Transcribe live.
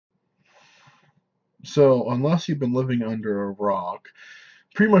So, unless you've been living under a rock,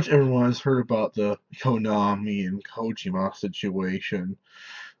 pretty much everyone has heard about the Konami and Kojima situation,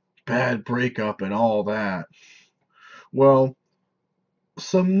 bad breakup, and all that. Well,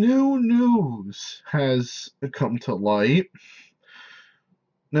 some new news has come to light.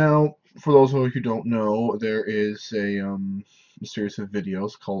 Now, for those of you who don't know, there is a series of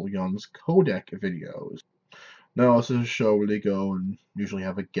videos called Young's Codec videos. Now, this is a show where they go and usually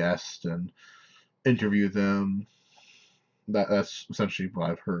have a guest and interview them. That's essentially what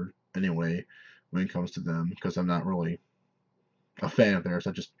I've heard anyway when it comes to them, because I'm not really a fan of theirs.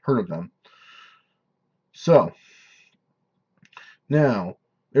 I just heard of them. So now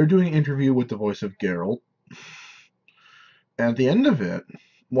they're doing an interview with the voice of Geralt. At the end of it,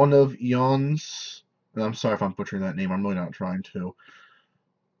 one of Jan's, and I'm sorry if I'm butchering that name. I'm really not trying to.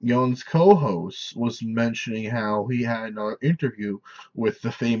 Jan's co-host was mentioning how he had another interview with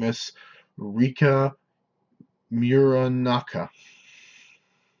the famous Rika Muranaka.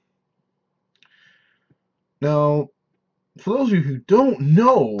 Now, for those of you who don't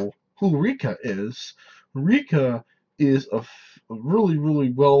know who Rika is a really, really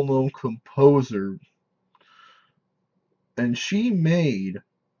well-known composer, and she made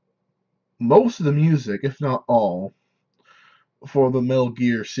most of the music, if not all, for the Metal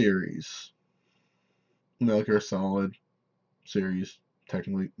Gear series. Metal Gear Solid series,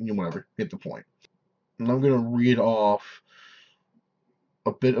 technically, whatever, get the point. And I'm going to read off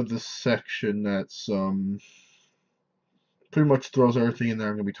a bit of the section that's pretty much throws everything in there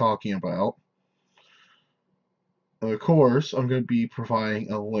I'm going to be talking about. Of course, I'm going to be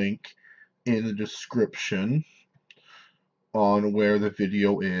providing a link in the description on where the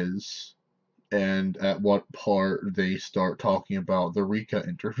video is and at what part they start talking about the Rika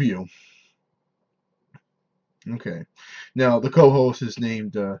interview. Okay. Now, the co-host is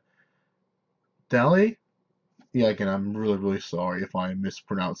named Dali. Yeah, again, I'm really, really sorry if I'm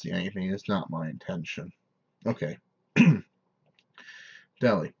mispronouncing anything. It's not my intention. Okay.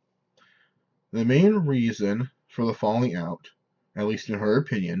 Deli. The main reason for the falling out, at least in her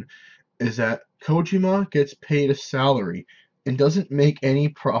opinion, is that Kojima gets paid a salary and doesn't make any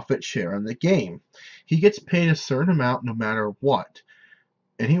profit share on the game. He gets paid a certain amount no matter what,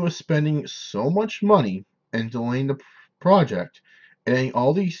 and he was spending so much money and delaying the project, and adding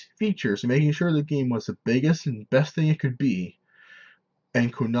all these features and making sure the game was the biggest and best thing it could be.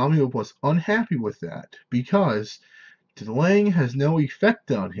 And Konami was unhappy with that because delaying has no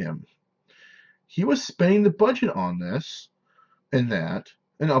effect on him. He was spending the budget on this and that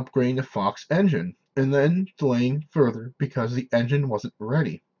and upgrading the Fox engine, and then delaying further because the engine wasn't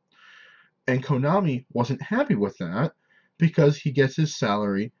ready. And Konami wasn't happy with that because he gets his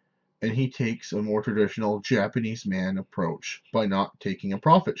salary and he takes a more traditional Japanese man approach by not taking a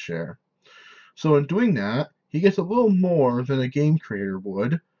profit share. So in doing that, he gets a little more than a game creator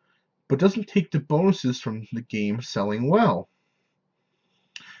would, but doesn't take the bonuses from the game selling well.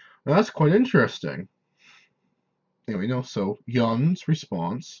 Now that's quite interesting. Anyway, no, so Yun's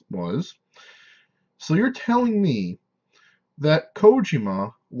response was, so you're telling me that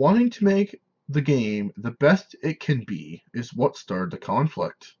Kojima wanting to make the game the best it can be is what started the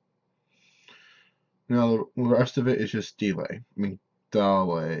conflict. Now the rest of it is just delay. I mean,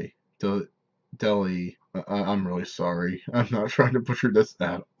 delay, deli. I'm really sorry. I'm not trying to butcher this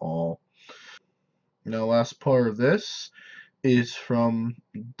at all. Now, last part of this is from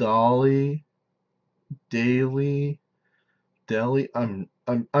Dolly Daily Deli. I'm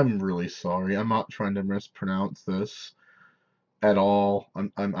really sorry. I'm not trying to mispronounce this at all.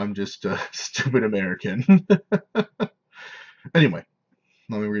 I'm just a stupid American. Anyway,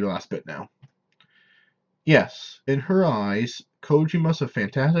 let me read the last bit now. Yes, in her eyes, Kojima's a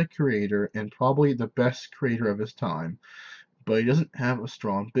fantastic creator and probably the best creator of his time, but he doesn't have a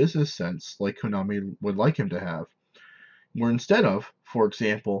strong business sense like Konami would like him to have, where instead of, for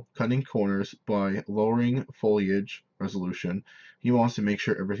example, cutting corners by lowering foliage resolution, he wants to make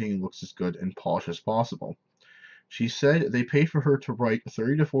sure everything looks as good and polished as possible. She said they paid for her to write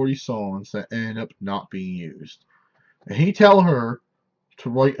 30 to 40 songs that ended up not being used. And he tell her to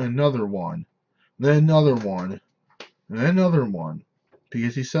write another one, then another one, and then another one,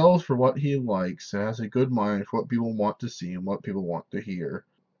 because he sells for what he likes and has a good mind for what people want to see and what people want to hear.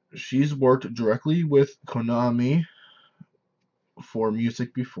 She's worked directly with Konami for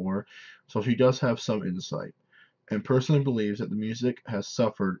music before, so she does have some insight, and personally believes that the music has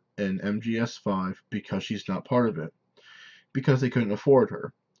suffered in MGS5 because she's not part of it, because they couldn't afford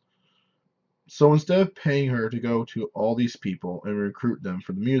her. So instead of paying her to go to all these people and recruit them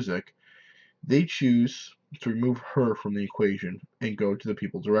for the music, they choose to remove her from the equation and go to the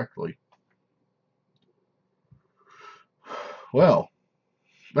people directly. Well,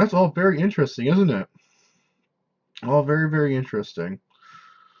 that's all very interesting, isn't it? All very, very interesting.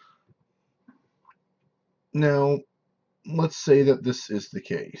 Now, let's say that this is the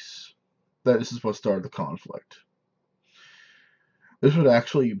case, that this is what started the conflict. This would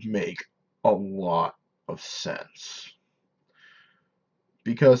actually make a lot of sense.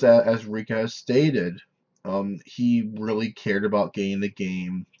 Because, as Rika has stated, he really cared about getting the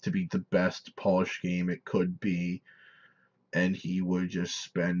game to be the best polished game it could be, and he would just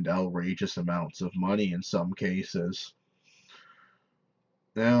spend outrageous amounts of money in some cases.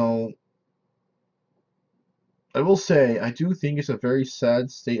 Now, I will say, I do think it's a very sad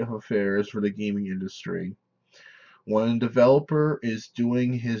state of affairs for the gaming industry. When a developer is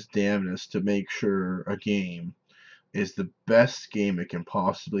doing his damnedest to make sure a game is the best game it can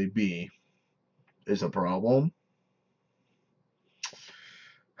possibly be, is a problem.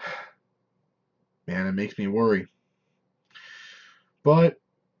 Man, it makes me worry. But,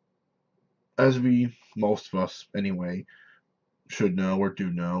 as most of us anyway, should know or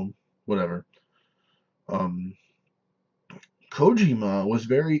do know, whatever, um, Kojima was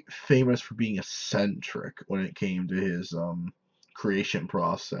very famous for being eccentric when it came to his creation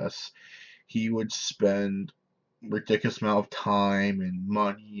process. He would spend ridiculous amount of time and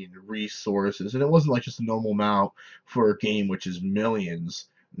money and resources, and it wasn't like just a normal amount for a game which is millions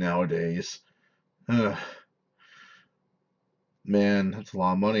nowadays. Ugh, man, that's a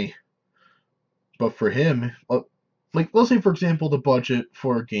lot of money. But for him, like let's say for example the budget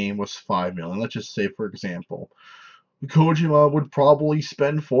for a game was 5 million. Let's just say for example, Kojima would probably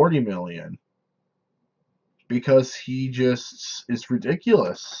spend 40 million because he just is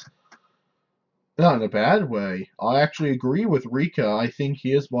ridiculous. Not in a bad way. I actually agree with Rika. I think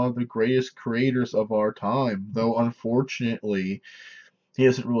he is one of the greatest creators of our time, though unfortunately he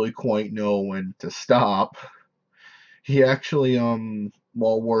doesn't really quite know when to stop. He actually,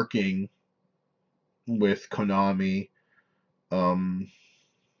 while working with Konami, um,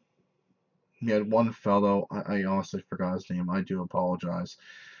 he had one fellow, I honestly forgot his name, I do apologize.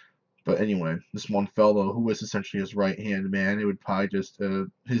 But anyway, this one fellow who was essentially his right hand man, it would probably just,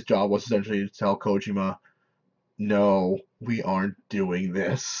 his job was essentially to tell Kojima, no, we aren't doing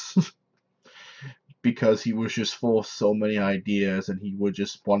this. Because he was just full of so many ideas and he would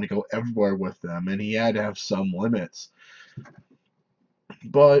just want to go everywhere with them and he had to have some limits.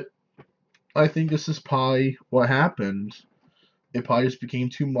 But I think this is probably what happened. It probably just became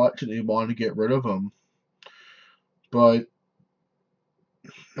too much and they wanted to get rid of him. But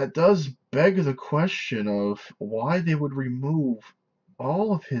that does beg the question of why they would remove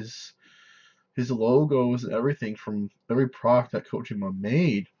all of his logos and everything from every product that Kojima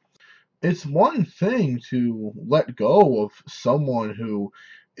made. It's one thing to let go of someone who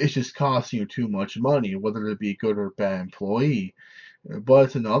is just costing you too much money, whether it be a good or bad employee. But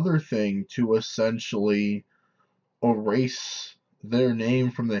it's another thing to essentially erase their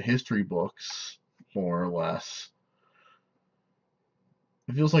name from the history books, more or less.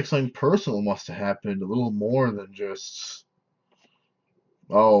 It feels like something personal must have happened, a little more than just,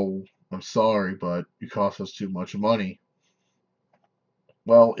 oh, I'm sorry, but you cost us too much money.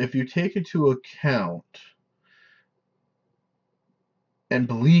 Well, if you take into account and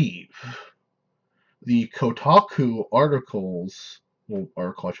believe the Kotaku articles, well,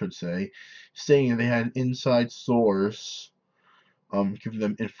 article I should say, saying they had an inside source, giving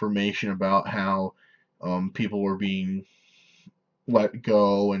them information about how people were being let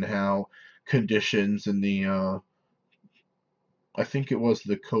go and how conditions in the, I think it was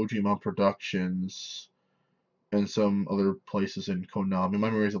the Kojima Productions and some other places in Konami. My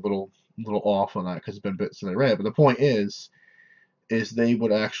memory's a little off on that because it's been bits since I read it, but the point is they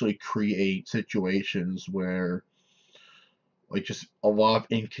would actually create situations where like just a lot of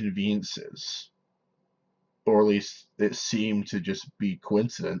inconveniences, or at least it seemed to just be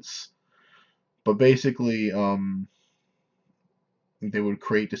coincidence. But basically, they would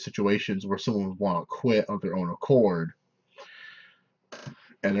create the situations where someone would want to quit of their own accord,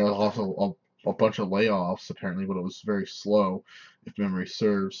 and there was also a bunch of layoffs apparently, but it was very slow, if memory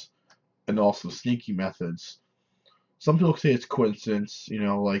serves, and also sneaky methods. Some people say it's coincidence,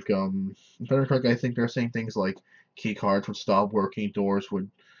 like if I'm correct, I think they're saying things like key cards would stop working, doors would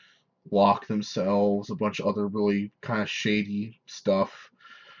lock themselves, a bunch of other really kind of shady stuff.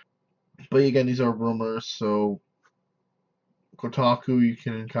 But again, these are rumors, so Kotaku you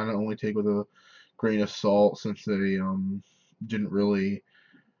can kind of only take with a grain of salt since they didn't really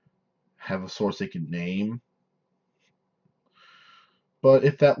have a source they could name. But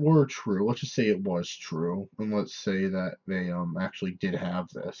if that were true, let's just say it was true, and let's say that they actually did have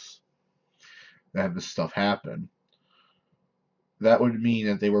this stuff happen. that would mean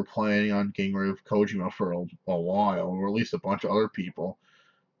that they were planning on getting rid of Kojima for a while, or at least a bunch of other people.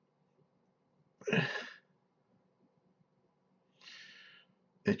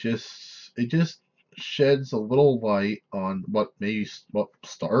 It just sheds a little light on what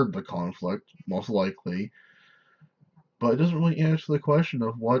started the conflict, most likely, but it doesn't really answer the question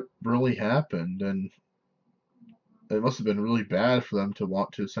of what really happened, and it must have been really bad for them to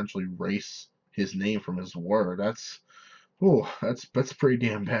want to essentially erase his name from his word. That's pretty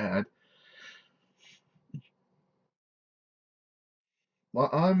damn bad.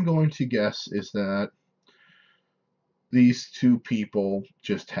 What I'm going to guess is that these two people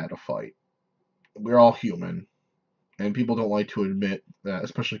just had a fight. We're all human, and people don't like to admit that,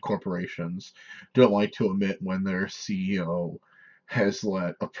 especially corporations, don't like to admit when their CEO has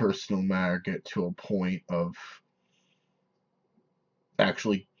let a personal matter get to a point of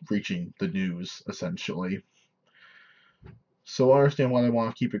actually reaching the news, essentially. So I understand why they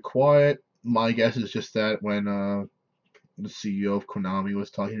want to keep it quiet. My guess is just that when the CEO of Konami was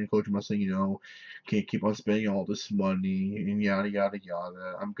talking to Kojima saying, can't keep on spending all this money and yada yada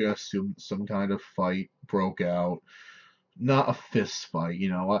yada. I'm gonna assume some kind of fight broke out. Not a fist fight,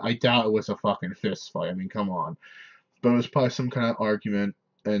 I doubt it was a fucking fist fight. I mean, come on. But it was probably some kind of argument,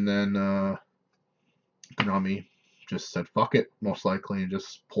 and then Konami just said fuck it, most likely, and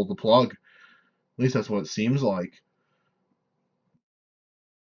just pulled the plug. At least that's what it seems like.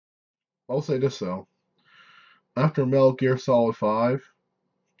 I'll say this though. After Metal Gear Solid 5,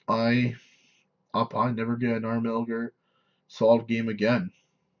 I I'll probably never get another Metal Gear Solid game again.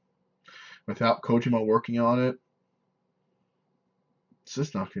 Without Kojima working on it, it's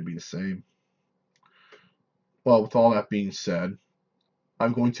just not going to be the same. Well, with all that being said,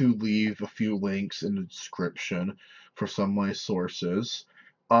 I'm going to leave a few links in the description for some of my sources.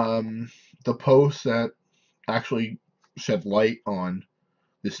 The post that actually shed light on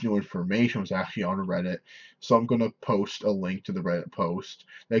this new information was actually on Reddit, so I'm going to post a link to the Reddit post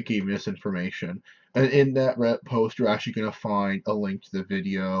that gave me this information. And in that Reddit post, you're actually going to find a link to the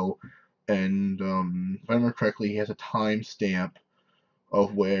video, and if I remember correctly, he has a timestamp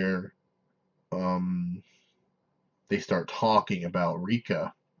of where they start talking about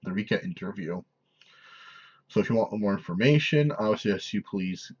the Rika interview. So if you want more information, I would suggest you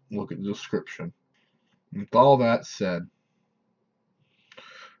please look at the description. With all that said,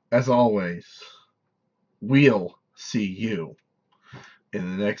 as always, we'll see you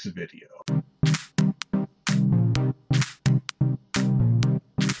in the next video.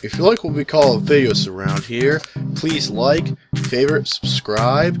 If you like what we call videos around here, please like, favorite,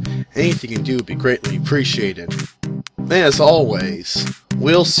 subscribe. Anything you can do would be greatly appreciated. And as always,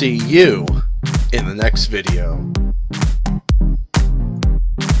 we'll see you in the next video.